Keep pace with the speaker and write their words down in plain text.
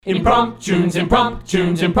Impromptunes,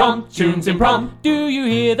 impromptunes, impromptunes, impromptunes. Do you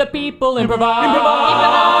hear the people improvising?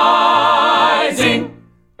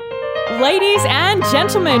 Ladies and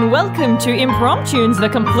gentlemen, welcome to Impromptunes, the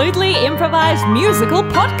completely improvised musical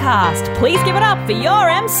podcast. Please give it up for your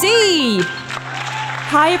MC.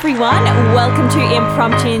 Hi everyone, welcome to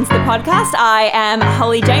Impromptunes, the podcast. I am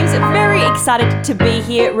Holly James, very excited to be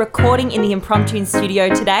here recording in the Impromptunes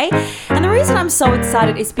studio today. And the reason I'm so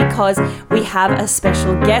excited is because we have a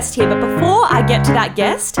special guest here. But before I get to that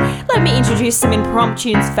guest, let me introduce some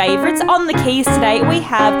Impromptunes favourites. On the keys today, we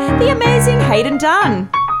have the amazing Hayden Dunn.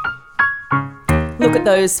 Look at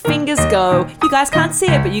those fingers go. You guys can't see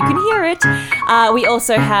it, but you can hear it. We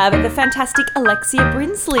also have the fantastic Alexia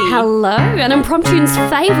Brinsley. Hello, an Impromptunes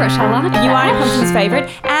favourite. I like that. You are an Impromptunes favourite.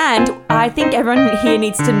 And I think everyone here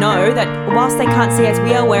needs to know that whilst they can't see us,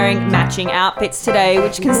 we are wearing matching outfits today,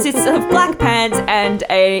 which consists of black pants and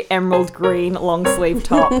a emerald green long sleeve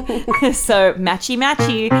top. So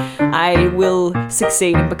matchy. I will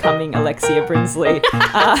succeed in becoming Alexia Brinsley.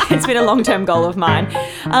 It's been a long-term goal of mine.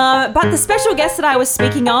 But the special guest that I was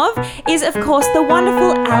speaking of is, of course, the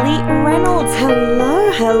wonderful Ali Reynolds.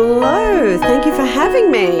 Hello. Thank you for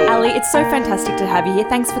having me. Ali, it's so fantastic to have you here.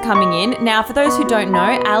 Thanks for coming in. Now, for those who don't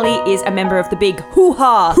know, Ali is a member of the Big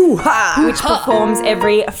Hoo-Ha, which performs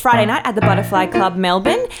every Friday night at the Butterfly Club,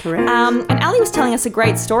 Melbourne. Correct. And Ali was telling us a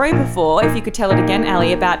great story before. If you could tell it again,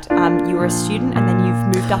 Ali, about you were a student and then you've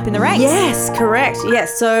moved up in the ranks. Yes, correct.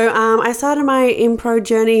 Yes, so I started my impro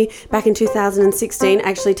journey back in 2016,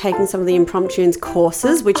 actually taking some of the Impromptunes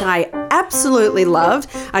courses, which I absolutely loved.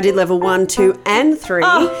 I did level 1, 2 and 3.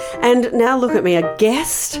 And now look at me, a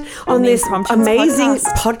guest on this amazing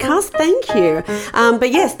podcast. Thank you.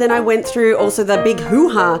 But yes, then I went through also the Big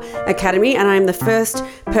Hoo-Ha Academy, and I'm the first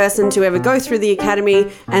person to ever go through the academy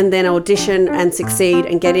and then audition and succeed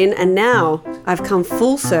and get in. And now I've come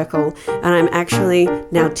full circle and I'm actually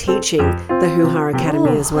now teaching the Hoo-Ha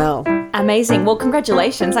Academy as well. Amazing. Well,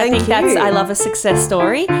 congratulations. I think I love a success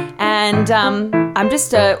story. And I'm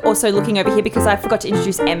just also looking over here because I forgot to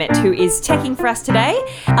introduce Emmett, who is teching for us today.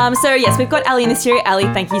 So yes, we've got Ali in the studio. Ali,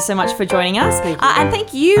 thank you so much for joining us. And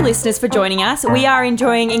thank you, listeners, for joining us. We are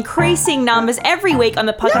enjoying increasing numbers every week on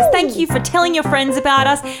the podcast. Woo! Thank you for telling your friends about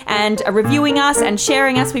us and reviewing us and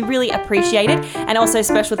sharing us. We really appreciate it. And also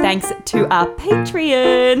special thanks to our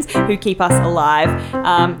Patreons who keep us alive,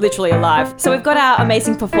 literally alive. So we've got our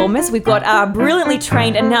amazing performers. We've got our brilliantly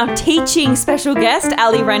trained and now teaching special guest,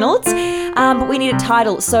 Ali Reynolds. But we need a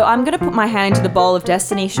title, so I'm going to put my hand into the bowl of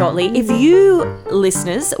destiny shortly. If you,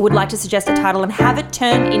 listeners, would like to suggest a title and have it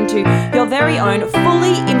turned into your very own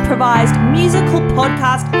fully improvised musical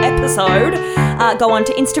podcast episode, go on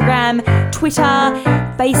to Instagram, Twitter,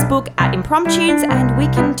 Facebook at Impromptunes, and we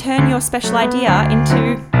can turn your special idea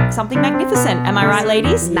into something magnificent. Am I right,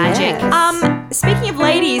 ladies? Magic. Speaking of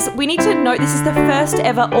ladies, we need to note this is the first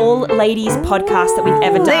ever all-ladies podcast that we've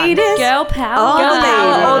ever done. Ladies. Girl power. Girl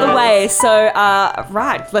power all the way. So,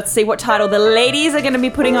 right, let's see what title the ladies are going to be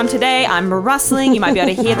putting on today. I'm rustling. You might be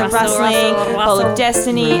able to hear the rustling. Bowl of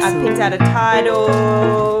Destiny. I've picked out a title.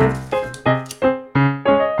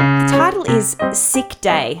 The title is Sick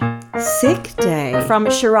Day. Sick Day. From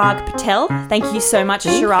Chirag Patel. Thank you so much,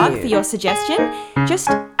 Chirag, for your suggestion. Just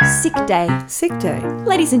Sick Day. Sick Day.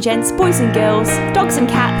 Ladies and gents, boys and girls, dogs and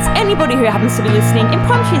cats, anybody who happens to be listening,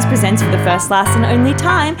 Impromptunes presents for the first, last and only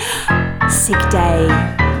time, Sick Day.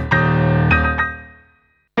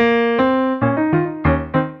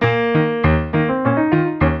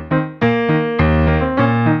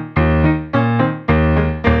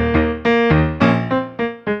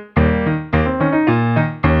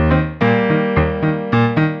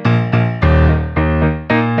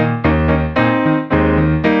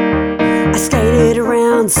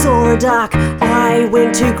 Saw a duck, I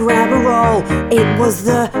went to grab a roll. It was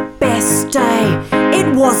the best day,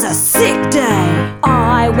 it was a sick day.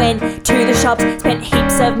 I went to the shops, spent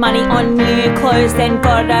heaps of money on new clothes, then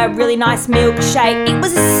got a really nice milkshake. It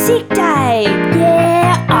was a sick day.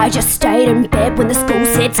 Yeah, I just stayed in bed when the school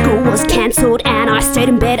said school was cancelled, and I stayed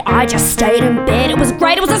in bed, I just stayed in bed. It was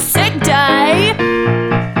great, it was a sick day.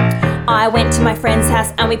 I went to my friend's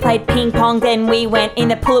house and we played ping pong, then we went in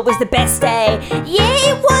the pool. It was the best day. Yeah,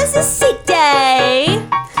 it was a sick day.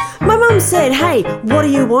 My mum said, hey, what do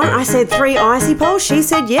you want? I said 3 icy poles. She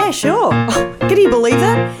said, yeah, sure. Can you believe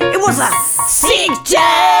that? It was a sick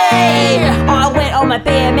day. I went on my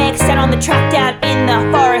BMX and on the track down in the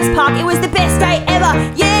forest park. It was the best day ever.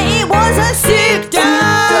 Yeah, it was a sick day.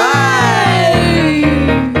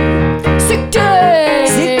 Sick day.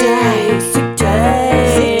 Sick day. Sick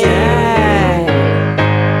day. Sick day.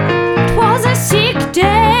 It was a sick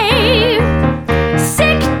day.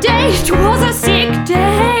 Sick was a sick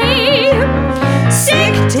day.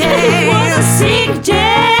 Sick day. It was a sick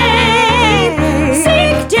day.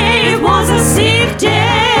 Sick day. It was a sick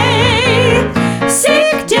day.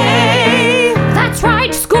 Sick day. That's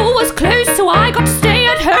right, school was closed, so I got to stay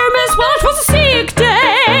at home as well. It was a sick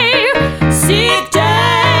day. Sick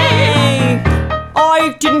day.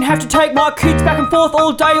 I didn't have to take my kids back and forth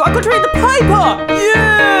all day. I got to read the paper.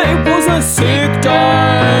 Yeah, it was a sick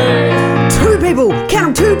day. 2 people, count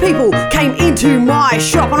 'em, 2 people came into my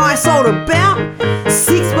shop and I sold about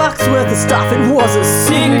 $6 worth of stuff. It was a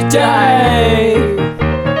Sick day.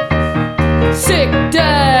 Sick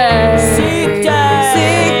day. Sick day.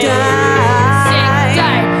 sick day. Sick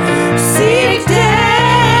day. Sick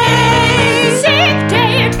day. Sick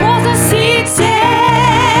day. It was a sick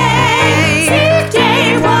day. Sick day.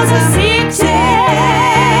 It was a sick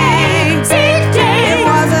day. Sick day. It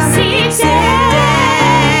was a sick sick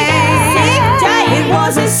day. Sick day. It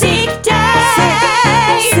was a sick day.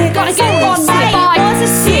 Sick. Gotta get on my bike. It was a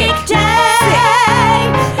sick day.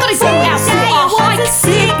 Gotta go out for a hike.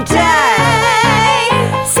 Sick day.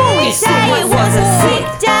 Fully sick. It was a sick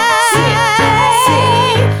day.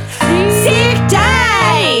 Sick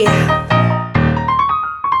day.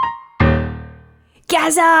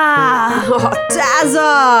 Gazza, Oh,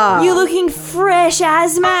 Dazza. you're looking fresh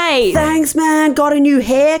as mate. Thanks, man. Got a new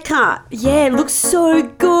haircut. Yeah, it looks so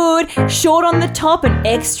good. Short on the top and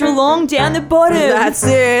extra long down the bottom. That's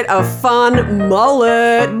it. A fun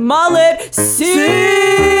mullet. mullet. Sick.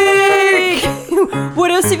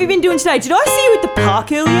 What else have you been doing today? Did I see you at the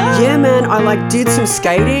park earlier? Yeah, man. I did some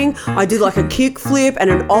skating. I did a kick flip and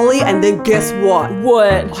an ollie, and then guess what?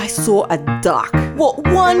 What? I saw a duck. What?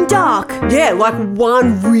 One duck? Yeah, one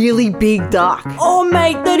really big duck. Oh,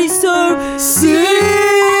 mate, that is so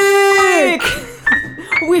sick.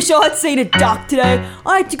 Wish I'd seen a duck today.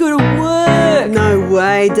 I had to go to work. No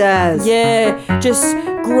way, Daz. Yeah, just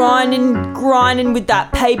grinding with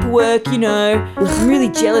that paperwork, you know. I'm really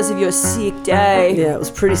jealous of your sick day. Yeah, it was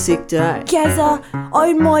a pretty sick day. Gazza,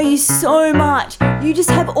 I admire you so much. You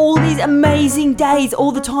just have all these amazing days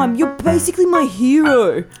all the time. You're basically my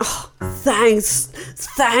hero. Thanks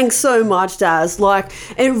so much, Daz.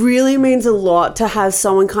 It really means a lot to have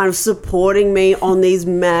someone kind of supporting me on these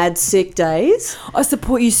mad sick days. I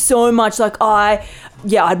support you so much. I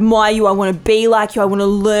admire you. I want to be like you. I want to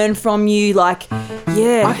learn from you. I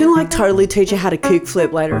can totally teach you how to kick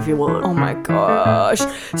flip later if you want. Oh my gosh.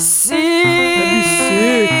 Sick.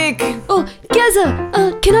 Oh,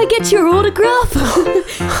 Gazza, can I get your autograph?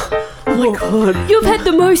 Oh my god. You've had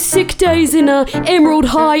the most sick days in Emerald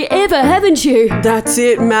High ever, haven't you? That's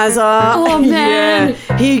it, Mazza. Oh, man.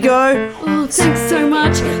 Yeah. Here you go. Oh, thanks so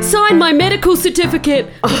much. Sign my medical certificate.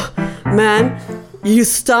 Man, you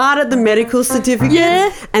start at the medical certificate,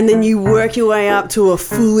 Yeah. and then you work your way up to a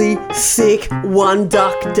fully sick one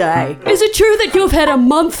duck day. Is it true that you've had a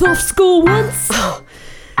month off school once?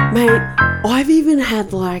 Mate, I've even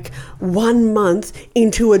had 1 month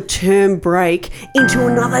into a term break, into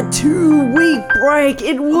another 2-week break.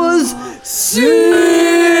 It was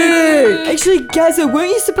sick. Actually, Gazza, weren't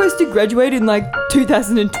you supposed to graduate in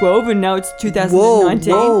 2012 and now it's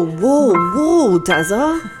 2019? Whoa,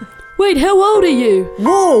 Dazza. Wait, how old are you?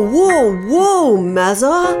 Whoa,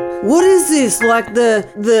 Mazza. What is this?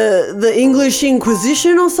 The English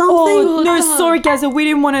Inquisition or something? Oh, no, sorry, Gazza. We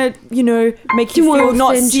didn't want to, make you Didn't wanna feel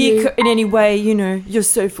not offend sick you. in any way. You're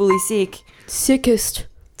so fully sick. Sickest.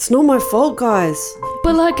 It's not my fault, guys.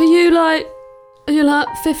 But are you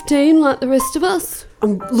 15 like the rest of us?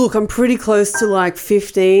 I'm pretty close to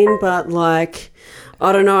 15, but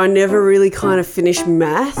I don't know, I never really kind of finished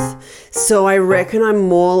math, so I reckon I'm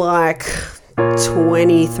more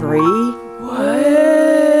 23.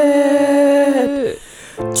 What?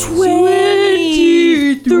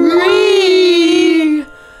 23?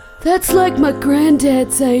 That's like my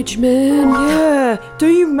granddad's age, man. Yeah.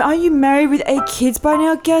 Are you married with 8 kids by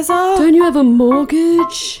now, Gazza? Don't you have a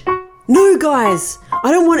mortgage? No, guys, I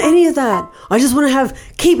don't want any of that. I just want to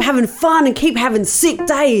keep having fun and keep having sick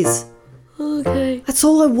days. Okay. That's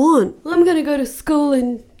all I want. I'm gonna go to school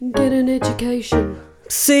and get an education.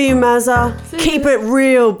 See you, Mazza. Keep it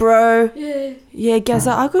real, bro. Yeah. Yeah, Gazza,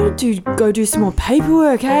 I gotta go do some more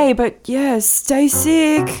paperwork, hey? But yeah, stay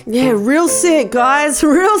sick. Yeah, real sick, guys.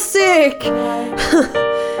 Real sick.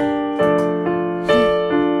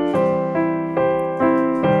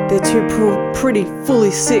 They're two pretty fully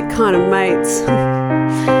sick kind of mates.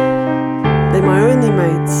 They're my only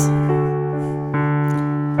mates.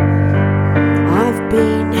 I've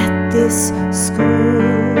been at this school.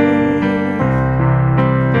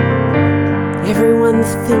 Everyone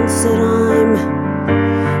thinks that I'm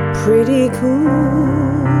pretty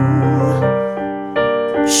cool.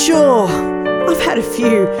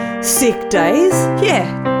 few sick days.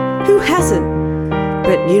 Yeah, who hasn't?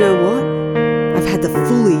 But you know what? I've had the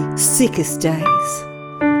fully sickest days.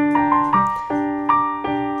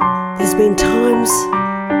 There's been times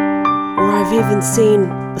where I've even seen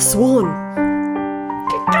a swan.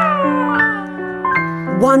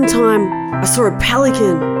 One time I saw a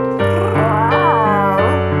pelican.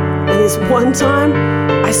 And this one time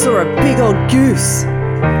I saw a big old goose.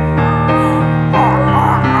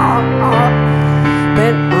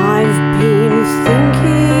 But I've been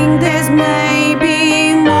thinking there's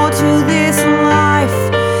maybe more to this life.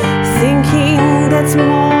 Thinking that's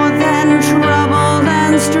more than trouble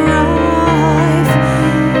and strife.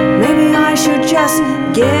 Maybe I should just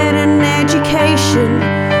get an education.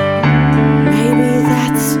 Maybe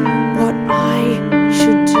that's what I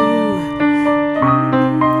should do.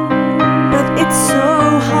 But it's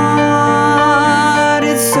so hard,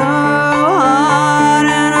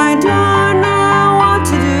 and I don't know what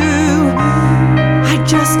to do. I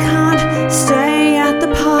just can't stay at the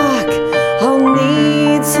park. I'll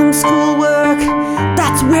need some schoolwork.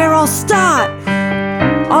 That's where I'll start.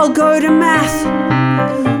 I'll go to math.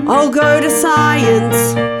 I'll go to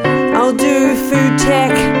science. I'll do food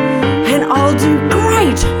tech. And I'll do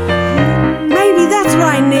great. Maybe that's what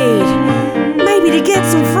I need. Maybe to get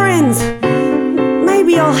some friends.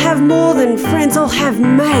 Maybe I'll have more than friends, I'll have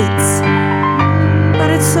mates. But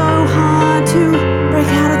it's so hard to break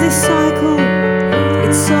out of this cycle.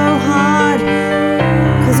 It's so hard.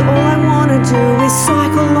 Cause all I wanna do is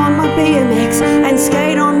cycle on my BMX and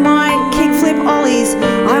skate on my kickflip ollies.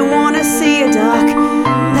 I wanna see a duck.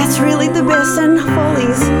 That's really the best and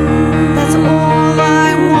follies. That's all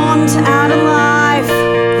I want out of life.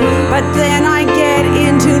 But then I get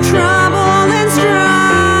into trouble and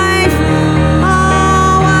strife.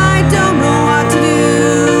 Oh, I don't know what to do.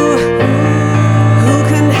 Who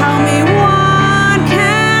can help me? What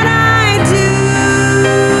can I do?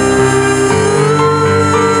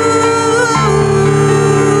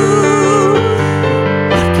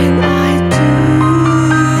 What can I do?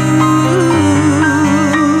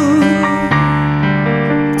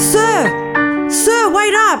 Sir,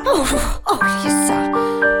 wait up. Oh, yes, sir.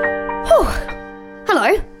 Oh, hello.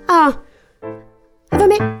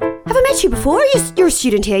 Have I met you before? You're a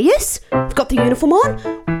student here, yes? You've got the uniform on.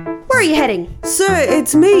 Where are you heading? Sir,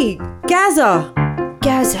 it's me, Gazza.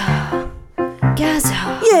 Gaza.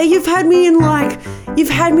 Yeah, you've had me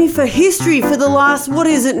for history for the last, what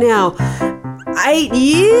is it now, 8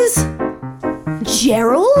 years?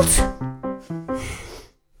 Gerald?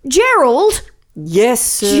 Gerald? Yes,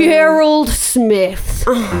 sir. Gerald Smith.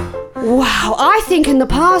 Wow, I think in the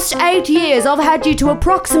past 8 years I've had you to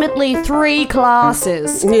approximately 3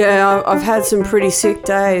 classes. Yeah, I've had some pretty sick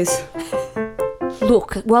days.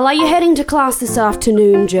 Look, well, are you heading to class this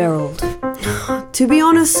afternoon, Gerald? To be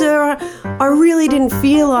honest, sir, I really didn't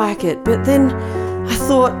feel like it, but then I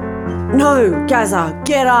thought, no, Gazza,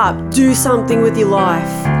 get up, do something with your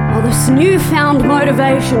life. Well, this newfound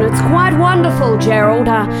motivation, it's quite wonderful, Gerald.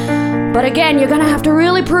 But again, you're going to have to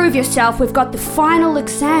really prove yourself. We've got the final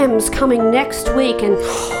exams coming next week, and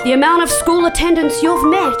the amount of school attendance you've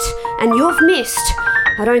met and you've missed,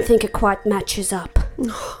 I don't think it quite matches up.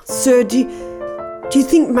 Sir, do you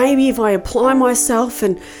think maybe if I apply myself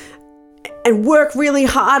and work really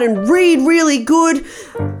hard and read really good?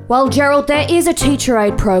 Well, Gerald, there is a teacher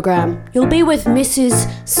aid program. You'll be with Mrs.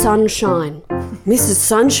 Sunshine. Mrs.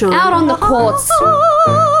 Sunshine? Out on the courts.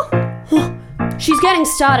 She's getting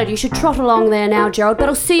started. You should trot along there now, Gerald. But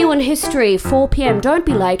I'll see you in history, 4 p.m. Don't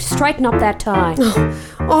be late. Straighten up that tie.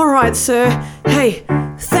 All right, sir. Hey,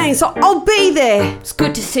 thanks. I'll be there. It's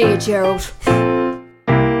good to see you, Gerald.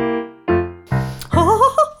 Oh,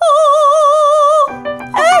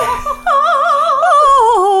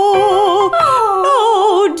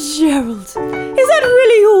 Gerald. Is that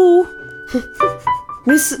really you?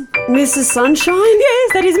 Mrs. Sunshine?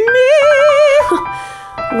 Yes, that is me.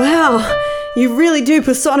 Wow, you really do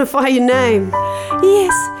personify your name.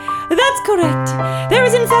 Yes, that's correct. There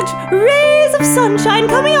is in fact rays of sunshine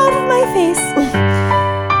coming out of my face.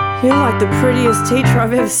 You're like the prettiest teacher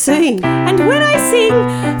I've ever seen. And when I sing,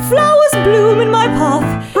 flowers bloom in my path.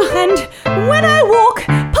 And when I walk,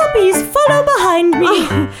 puppies follow behind me.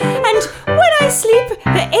 And when I sleep,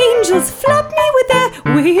 the angels flap me with their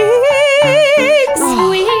wings.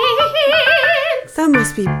 That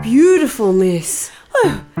must be beautiful, miss.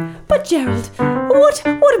 Oh, but Gerald, what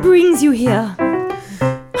brings you here?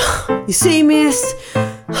 You see, miss,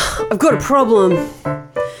 I've got a problem.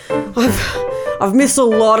 I've missed a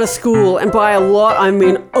lot of school, and by a lot I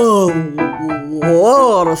mean a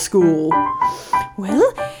lot of school.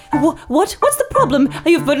 Well, What's the problem?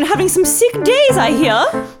 You've been having some sick days, I hear.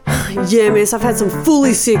 Yeah, miss, I've had some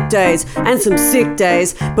fully sick days and some sick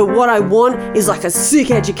days, but what I want is like a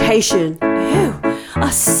sick education. Oh,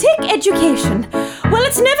 a sick education. Well,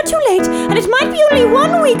 it's never too late, and it might be only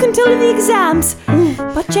 1 week until the exams.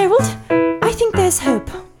 But Gerald, I think there's hope.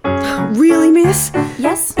 Really, miss?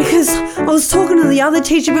 Yes? Because I was talking to the other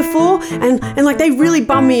teacher before and like they really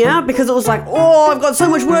bummed me out because it was like, oh, I've got so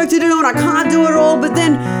much work to do and I can't do it all, but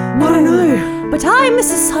then, I don't know. But I'm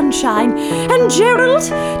Mrs. Sunshine, and Gerald,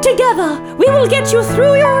 together we will get you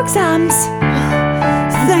through your exams.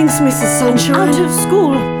 Thanks, Mrs. Sunshine. Out of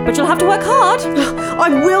school, but you'll have to work hard. I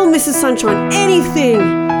will, Mrs. Sunshine, anything.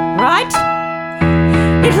 Right?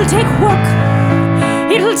 It'll take work.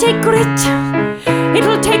 It'll take grit.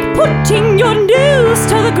 It'll take putting your nose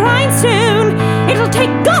to the grindstone. It'll take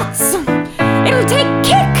guts. It'll take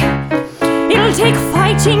kick. It'll take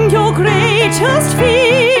fighting your greatest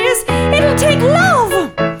fears. It'll take love.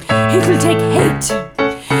 It'll take hate.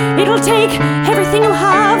 It'll take everything you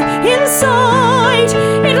have inside.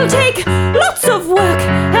 It'll take lots of work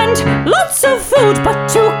and lots of food, but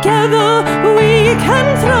together we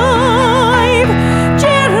can thrive.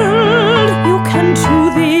 Gerald, you can do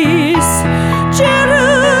this.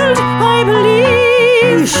 Gerald, I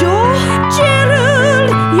believe. You sure? Gerald,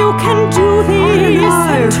 you can do this.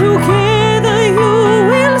 And together you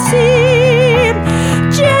will see.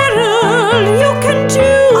 Gerald, you can do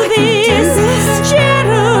this.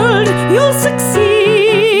 Gerald, you'll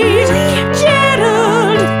succeed.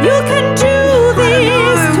 Gerald, you can do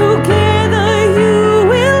this. Together you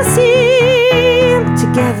will see.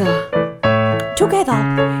 Together,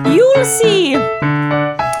 you'll see.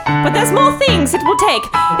 But there's more things it will take.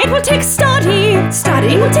 It will take study.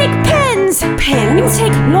 Study? It will take pens. Pens? It will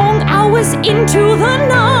take long hours into the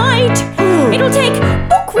night. Ooh. It will take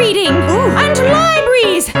book reading and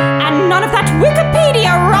libraries and none of that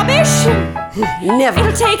Wikipedia rubbish. Never.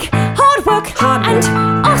 It'll take hard work and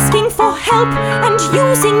asking for help and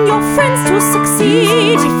using your friends to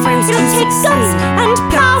succeed. My friends It'll to take guts succeed. and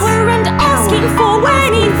power and asking for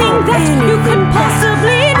anything that you can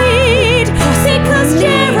possibly need. Because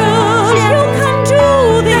Gerald, you can do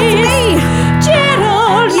this.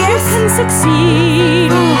 Gerald, you can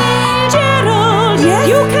succeed. Gerald,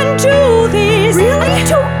 you can do this. Really? And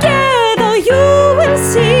together you will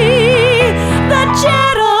see that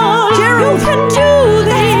Gerald, you can do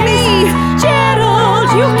this. Gerald,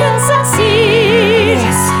 you can succeed.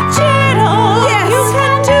 Gerald, you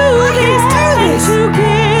can do this.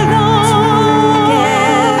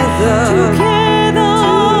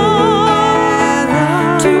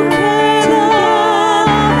 And together,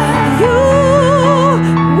 you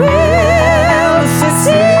will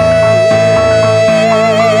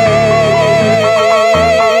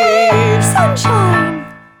succeed. Sunshine.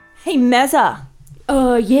 Hey, Meza.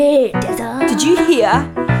 Oh, yeah, Dazza. Did you hear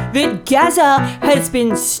that Gaza has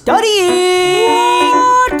been studying?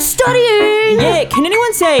 What? Studying? Yeah, can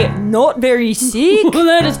anyone say not very sick? Well,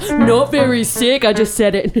 that is not very sick. I just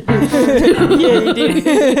said it. Yeah, you did.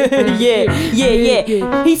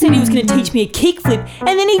 yeah. He said he was going to teach me a kickflip,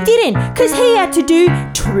 and then he didn't, because he had to do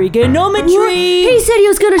trigonometry. He said he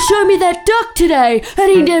was going to show me that duck today, and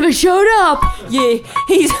he never showed up. Yeah,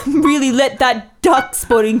 he's really let that duck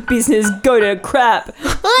spotting business go to crap.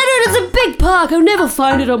 I know it's a big park. I'll never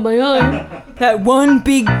find it on my own. That one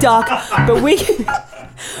big duck, but we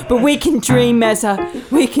can dream, Meza.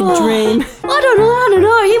 We can dream. I don't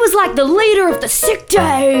know. He was like the leader of the sick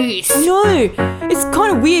days. No, it's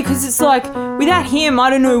kind of weird because it's like without him, I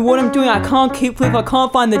don't know what I'm doing. I can't kickflip. I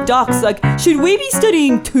can't find the ducks. Like, should we be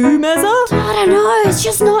studying too, Meza? I don't know. It's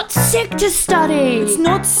just not sick to study. It's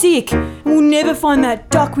not sick. We'll never find that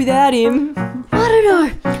duck without him. I don't know.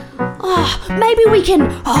 Maybe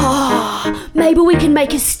we can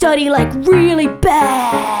make his study like really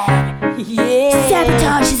bad. Yeah.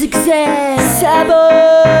 Sabotage his exam. Sabo.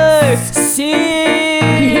 Sick.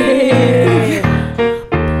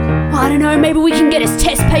 I don't know, maybe we can get his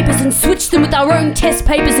test papers and switch them with our own test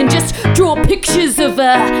papers and just draw pictures of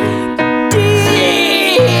tigers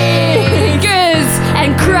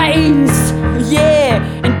and cranes. Yeah,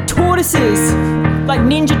 and tortoises. Like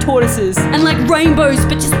ninja tortoises. And like rainbows,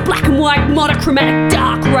 but just black and white, monochromatic,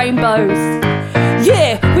 dark rainbows.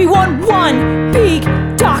 Yeah, we want one big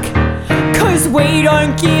duck, 'cause we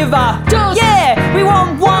don't give a Duck. Yeah, we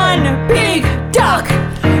want one big duck,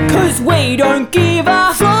 'cause we don't give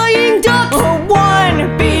a Flying duck.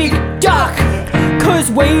 one big duck,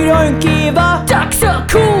 'cause we don't give a Ducks are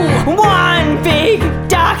cool. one big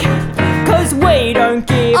duck, 'cause we don't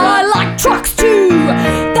give I a like trucks too.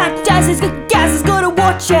 That Gaz has got to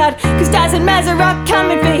watch watch out, cause Daz and Maz are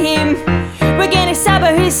coming for him. We're gonna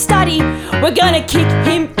sabotage his study, we're gonna kick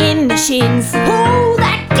him in the shins. Oh,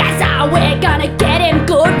 that Dazza, we're gonna get him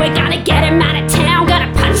good. We're gonna get him out of town.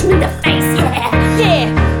 Gonna punch him in the face,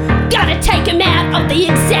 Yeah, Gonna take him out of the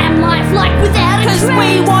exam life like without a cause trace.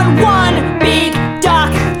 we want one big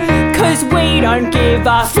duck, cause we don't give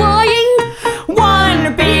a Flying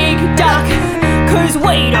one big duck, cause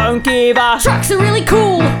we don't give a trucks are really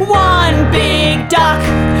cool. one big duck,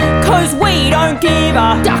 cause we don't give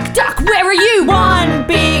a Duck, duck, where are you? one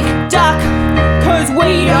big duck, cause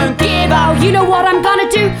we don't give a. You know what I'm gonna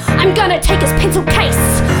do? I'm gonna take his pencil case.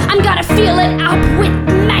 I'm gonna fill it up with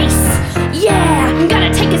mace. Yeah, I'm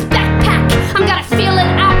gonna take his backpack. I'm gonna fill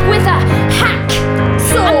it up with a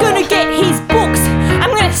hacksaw. I'm gonna get his books, I'm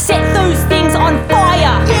gonna set those things on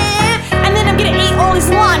fire. Yeah, And then I'm gonna eat all his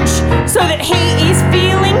lunch so that he is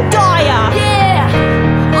feeling dire. yeah.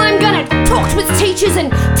 I'm gonna talk to his teachers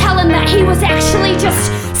and tell him that he was actually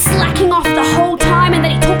just slacking off the whole time and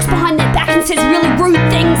that he talks behind their back and says really rude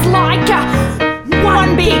things like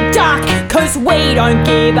One big duck, cause we don't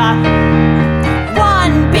give a.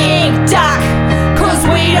 One big duck, cause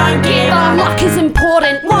we don't give a. luck is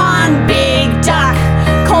important. One big duck,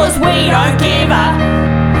 cause we don't give a.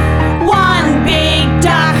 One big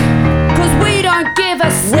duck, Cause we don't give a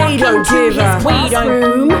We don't give a. we don't.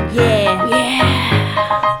 room. Yeah,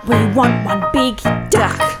 Yeah. we want one big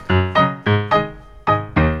duck.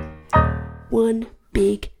 One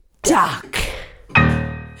big duck.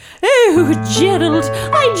 Oh, Gerald,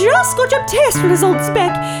 I just got your test results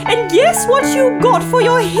back, and guess what you got for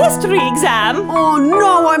your history exam? Oh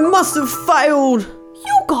no, I must have failed.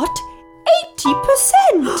 You got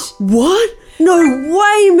 80%. What? No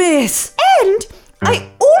way, miss. And I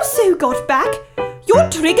also got back your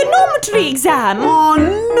trigonometry exam. Oh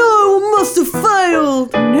no, I must have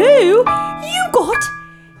failed. No, you got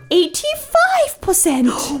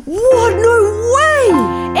 85%. What? No way.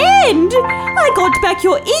 And I got back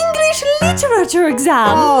your English literature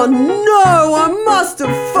exam. Oh no, I must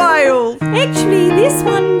have failed. Actually, this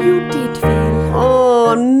one you did fail.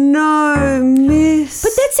 Oh no, miss.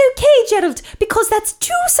 But that's okay, Gerald, because that's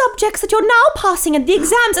 2 subjects that you're now passing and the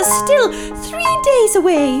exams are still 3 days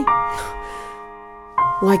away.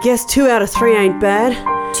 Well, I guess 2 out of 3 ain't bad.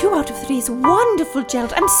 2 out of 3 is wonderful,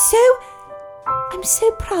 Gerald. I'm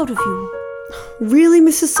so proud of you. Really,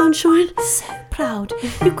 Mrs. Sunshine? So proud.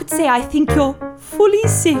 You could say I think you're fully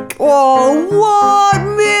sick. Oh, what,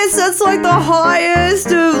 miss? That's like the highest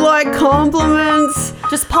of, compliments.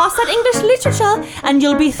 Just pass that English literature and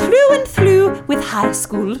you'll be through and through with high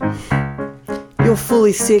school. You're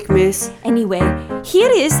fully sick, miss. Anyway,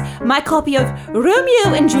 here is my copy of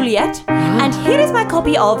Romeo and Juliet, and here is my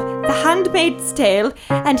copy of The Handmaid's Tale,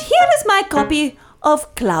 and here is my copy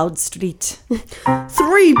of Cloud Street.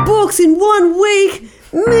 3 books in 1 week,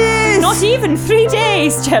 miss. Not even 3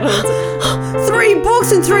 days, Gerald. 3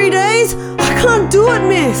 books in 3 days? I can't do it,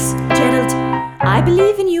 miss. Gerald, I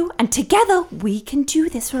believe in you, and together we can do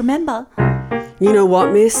this, remember? You know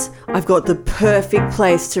what, miss? I've got the perfect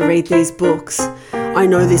place to read these books. I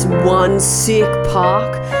know this one sick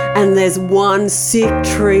park, and there's one sick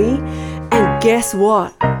tree, and guess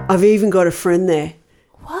what? I've even got a friend there.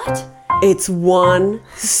 What? It's one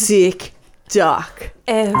sick duck.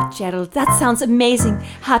 Oh, Gerald, that sounds amazing.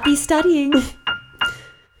 Happy studying.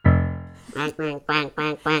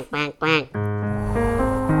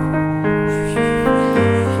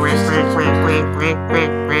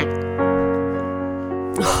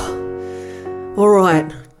 All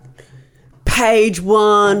right. Page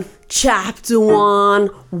 1, chapter 1,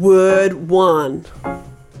 word 1.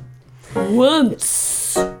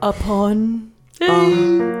 Once Upon a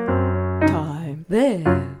time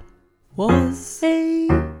there was a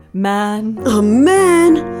man Oh,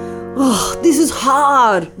 man. Oh, this is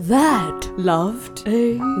hard. that loved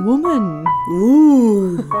a woman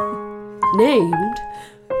Ooh. named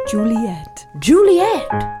Juliet Juliet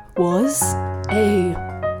was a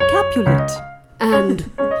Capulet. and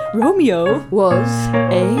Romeo was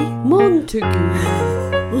a Montague.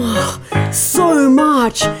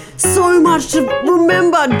 So much to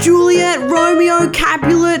remember. Juliet, Romeo,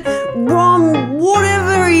 Capulet, Rom,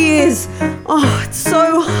 whatever he is. Oh, it's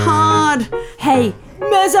so hard. Hey,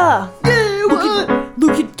 Meza!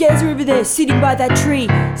 Look at Gaz over there sitting by that tree,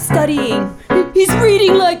 studying. He's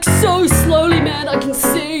reading like so slowly, man. I can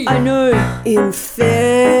see. I know. In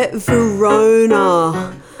fair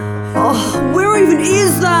Verona. Oh, where even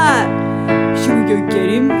is that? Should we go get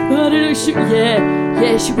him? I don't know.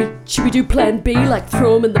 Yeah. Should we do Plan B? Like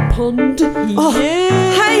throw him in the pond? Oh,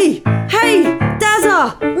 Yeah. hey, Dazza,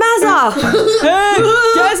 Mazza! Hey,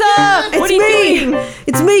 Gazza! What are you doing?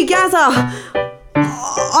 It's me, Gazza.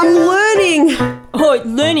 I'm learning. Oh,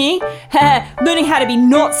 learning? Learning how to be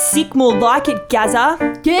not sick, more like it, Gazza.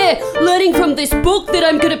 Yeah, learning from this book that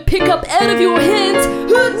I'm gonna pick up out of your hands.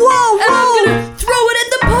 Whoa, And I'm gonna throw it in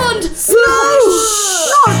the pond. No!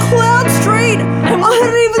 Not Cloud Street! I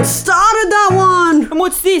hadn't even started that one! And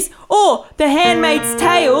what's this? Oh, The Handmaid's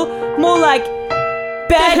Tale. More like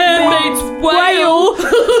Bad Handmaid's Whale.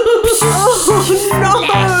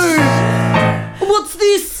 Oh no! What's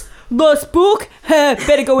this? Lost book.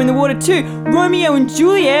 Better go in the water too. Romeo and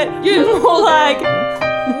Juliet. Yeah. More like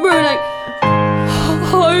We're like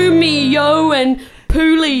Homeo and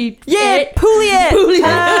Pooley. Pouliet.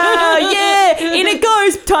 Yeah. In it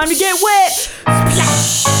goes. Time to get wet.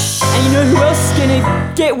 And you know who else is gonna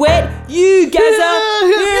get wet? You, Gazza.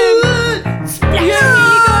 Here you go in the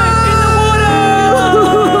water.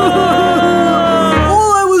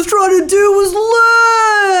 All I was trying to do was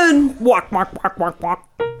learn! Walk, walk, walk, walk, walk.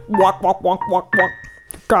 Walk, walk, walk, walk, walk.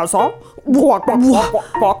 Gaza. Walk, walk, walk,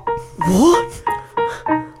 walk, walk. What?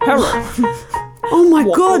 Hello. Oh my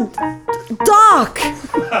god! Duck!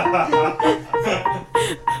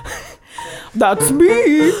 That's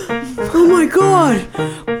me. Oh my god!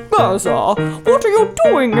 Gaza, what are you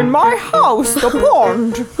doing in my house, the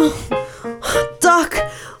pond? Duck!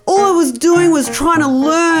 All I was doing was trying to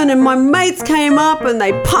learn, and my mates came up and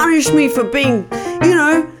they punished me for being,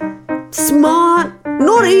 smart.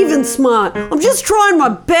 Not even smart. I'm just trying my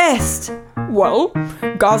best. Well,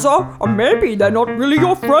 Gaza, maybe they're not really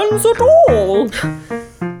your friends at all.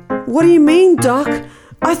 What do you mean, Duck?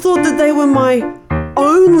 I thought that they were my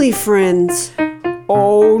only friends.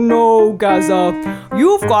 Oh no, Gaza.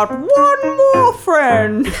 You've got one more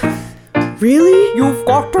friend. Really? You've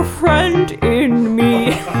got a friend in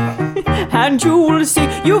me. And you will see,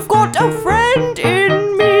 you've got a friend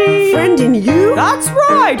in me. Friend in you? That's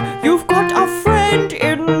right. You've got a friend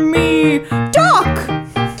in me. Duck.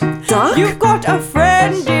 Duck? You've got a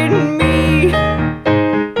friend in me.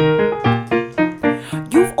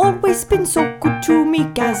 You've always been so good to me,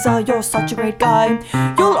 Gaza. You're such a great guy.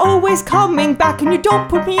 You're always coming back and you don't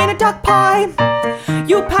put me in a duck pie.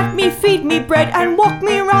 You pat me, feed me bread and walk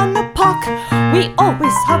me around the park. We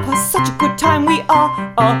always have such a good time. We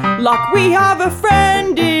are a luck. We have a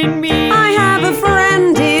friend in me. I have a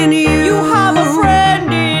friend in you. You have a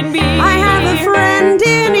friend in me. I have a friend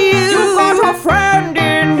in you. You've got a friend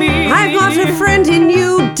in me. I've got a friend in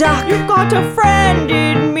you, Duck. You've got a friend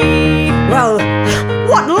in me. Well,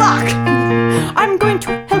 what luck! I'm going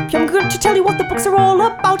to help you. I'm going to tell you what the books are all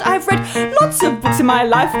about. I've read lots of books in my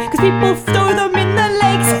life because people throw them in the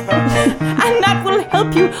lakes. And that will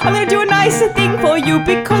help you. I'm going to do a nice thing for you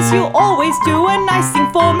because you always do a nice thing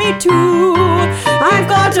for me too. I've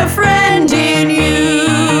got a friend in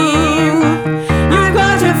you. I've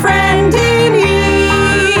got a friend in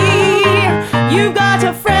you. You've got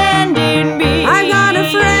a friend in me. I've got a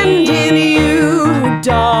friend in you.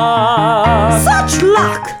 Duck. Such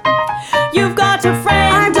luck! You've got a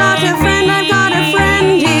friend. I've got a friend, I've got a friend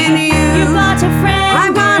in you. You've got a friend.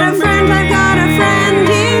 I've got a friend, I've got a friend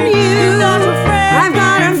in you. You've got a friend. I've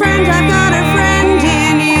got a friend, I've got a friend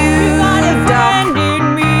in you. You've got a friend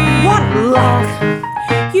in me. What luck!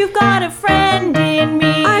 You've got a friend in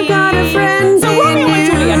me. I've got a friend So in Romeo and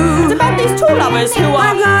Juliet. It's you. about these two lovers who are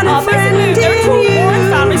I've got a friend basically they're two in warring you.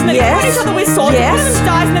 families and they Yes. fight each other with swords. Yes. One of them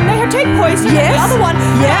dies and then they take poison. And Yes. the other one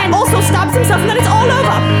Yeah. also stabs himself and then it's all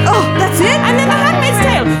over. Oh, that's it? And then The Handmaid's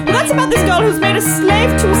Tale. Well, that's about this girl who's made a slave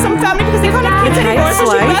to some family because they can't have kids Okay, anymore. So she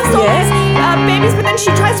slave, births all yes. these babies, but then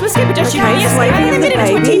she tries to escape it. Does she? Okay, Yes. slaving And then of they the did it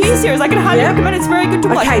into a TV babies. series. I can highly Yep. recommend it. It's very good to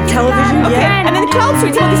watch. Okay, television, Okay, yeah. and then the Cloud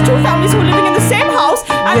Streets about these two families who are living in the same house,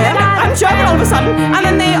 and Yeah. then I'm German all of a sudden, and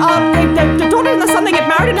then the daughter and the son they get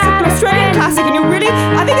married, and it's an Australian classic, and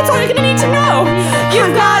I think it's all you're gonna need to know.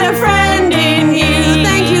 You've got a friend in you.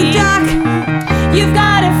 Thank you, Duck. You've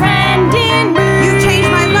got a friend in me. You changed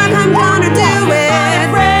my luck, I'm gonna do You've got a it.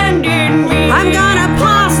 friend in me. I'm gonna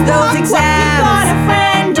pass those You've got exams. a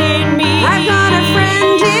friend in me. I've got a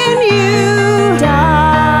friend in you.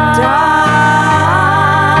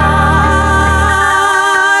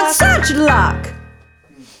 Duck. Such luck.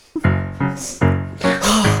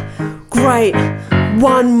 Great.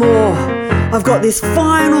 One more. I've got this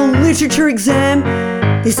final literature exam,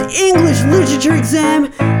 this English literature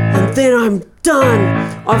exam, and then I'm done.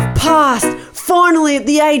 I've passed. Finally, at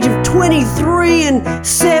the age of 23 and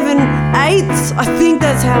 7/8. I think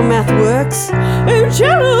that's how math works. Oh,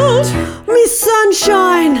 Gerald, Miss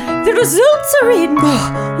Sunshine. the results are in.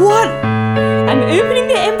 What? I'm opening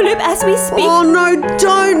the envelope as we speak. Oh no,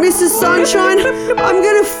 don't, Mrs. Sunshine. I'm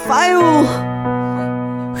gonna fail.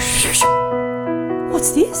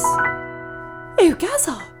 What's this? Oh,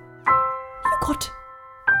 Gaza. You got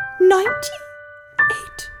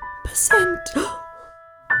 98%.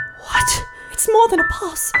 What? It's more than a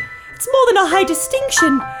pass. It's more than a high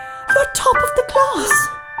distinction. You're top of the class.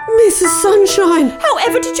 Mrs. Sunshine!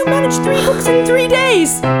 However did you manage 3 books in 3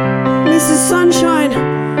 days? Mrs. Sunshine!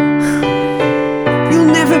 You'll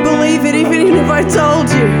never believe it even if I told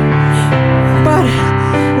you. But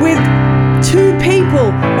with 2 people,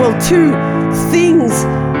 well, 2 things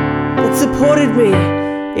that supported me,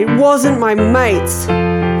 it wasn't my mates.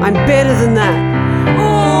 I'm better than that.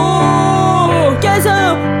 Oh,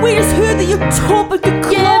 Gaza, we just heard that you're top of the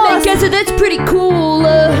class. Yeah, man, Gaza, that's pretty cool.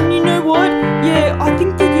 You know what? Yeah, I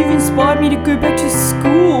think that you've inspired me to go back to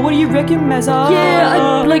school. What do you reckon, Mazza? Yeah,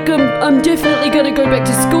 I'm definitely gonna go back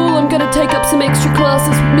to school. I'm gonna take up some extra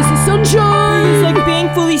classes with Mrs. Sunshine. It's like being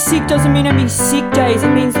fully sick doesn't mean having sick days. It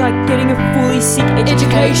means like getting a fully sick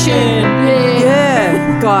education.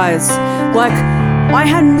 Yeah, guys. Like, I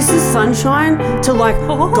had Mrs. Sunshine to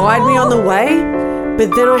guide me on the way, but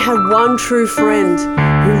then I had one true friend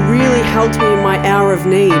who really helped me in my hour of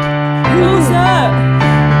need. Who was that?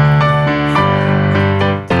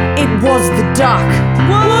 It was the duck.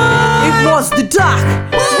 What? It was the duck.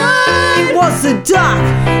 What? It was the duck.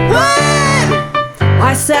 What?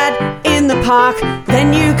 I sat in the park,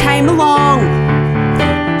 then you came along.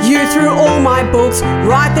 You threw all my books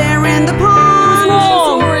right there in the pond.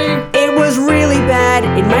 wrong? It was really bad.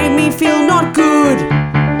 It made me feel not good.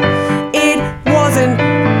 It wasn't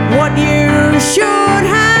what you should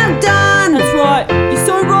have done. That's right. You're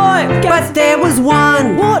so right. But there was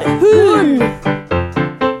one. What? Who?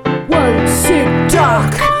 One sick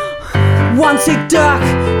Duck. One sick duck.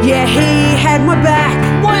 Yeah, he had my back.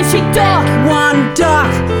 One sick duck. One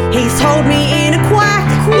duck. He's told me in a quack.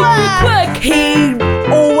 Quack. He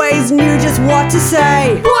always knew just what to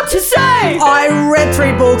say. What to say? I read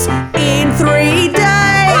 3 books in 3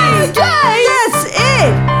 days. That's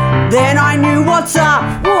it. Then I knew what's up.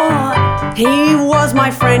 What? He was my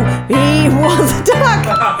friend. He was a duck.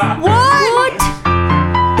 What?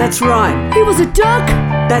 That's right. He was a duck?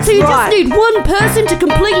 That's So you right. just need one person to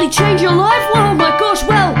completely change your life? Oh my gosh,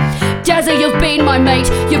 well, Jazza, you've been my mate.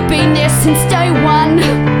 You've been there since day one.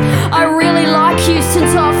 I really like you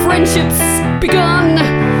since our friendship's begun.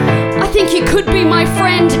 I think you could be my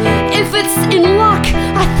friend if it's in luck.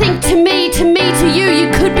 I think to you, you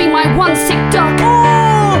could be my one sick duck.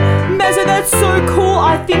 Oh, Mazza, that's so cool.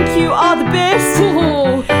 I think you are the best.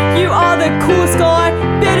 Oh, You are the coolest guy,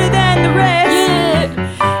 better than the rest. yeah.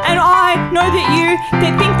 And I know that you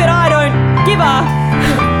think that I don't give a,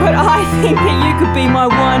 but I think that you could be my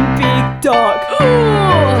one big duck.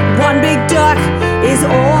 Oh. One big duck is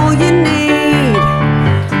all you need.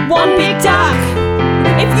 One big duck,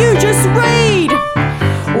 if you just read.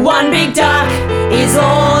 One big duck is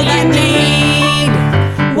all you need.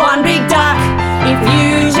 One big duck if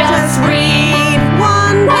you just read.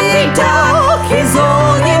 One big duck is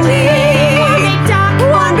all you need.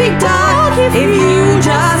 One big duck if you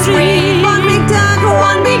just read.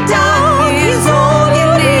 One big duck is all you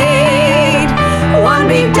need. One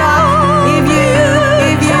big duck if you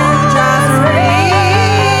just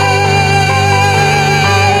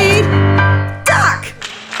read. Duck!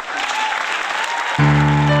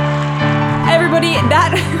 Everybody,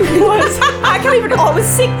 that was, I can't even, oh, it was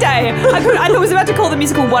sick day. I was about to call the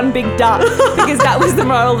musical One Big Duck because that was the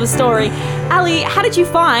moral of the story. Ali, how did you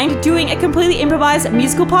find doing a completely improvised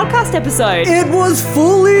musical podcast episode? It was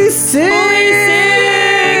fully sick.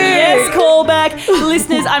 Yes, callback.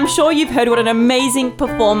 Listeners, I'm sure you've heard what an amazing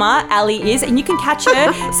performer Ali is, and you can catch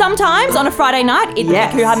her sometimes on a Friday night in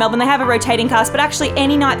Yes. High Melbourne. They have a rotating cast, but actually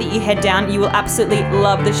any night that you head down, you will absolutely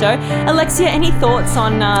love the show. Alexia, any thoughts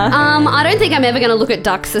on... I don't think I'm ever going to look at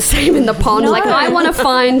ducks the same in the pond. No. Like, I want to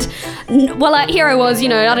find... here I was,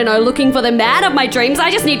 looking for the man of my dreams.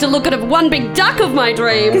 I just need to look at one big duck of my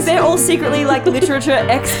dreams. Because they're all secretly like literature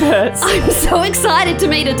experts. I'm so excited to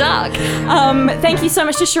meet a duck. Thank you so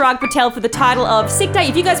much to Chirag Patel for the title of Sick Day.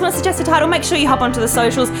 If you guys want to suggest a title, make sure you hop onto the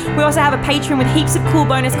socials. We also have a Patreon with heaps of cool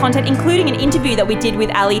bonus content, including an interview that we did with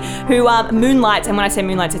Ali, who moonlights, and when I say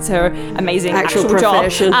moonlights, it's her amazing actual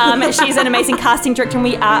profession. job. She's an amazing casting director, and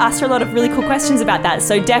we asked her a lot of really cool questions about that.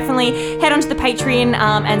 So definitely head onto the Patreon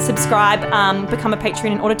and subscribe, become a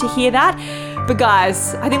patron in order to hear that. But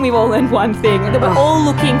guys, I think we've all learned one thing, that we're all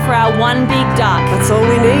looking for our one big duck. That's all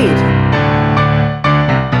we need.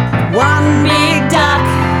 One big duck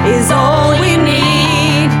is all we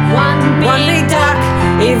need. One big duck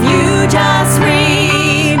if you just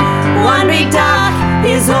read. One big duck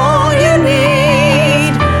is all you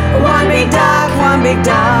need. One big duck, one big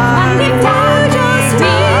duck. One big duck, just read.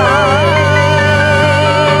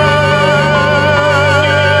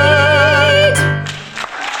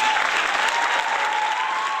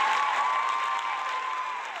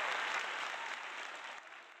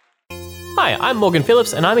 Hi, I'm Morgan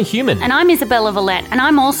Phillips and I'm a human. And I'm Isabella Vallette, and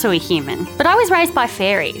I'm also a human. But I was raised by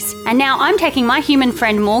fairies, and now I'm taking my human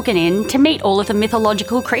friend Morgan in to meet all of the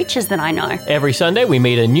mythological creatures that I know. Every Sunday, we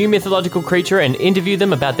meet a new mythological creature and interview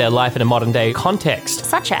them about their life in a modern-day context.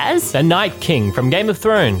 Such as The Night King from Game of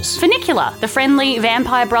Thrones. Funicula, the friendly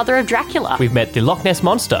vampire brother of Dracula. We've met the Loch Ness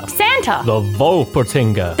Monster. Santa. The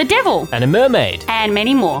Volpertinger. The devil. And a mermaid. And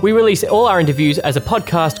many more. We release all our interviews as a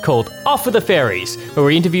podcast called Off with the Fairies, where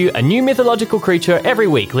we interview a new mythological creature every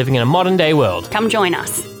week living in a modern-day world. Come join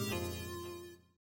us.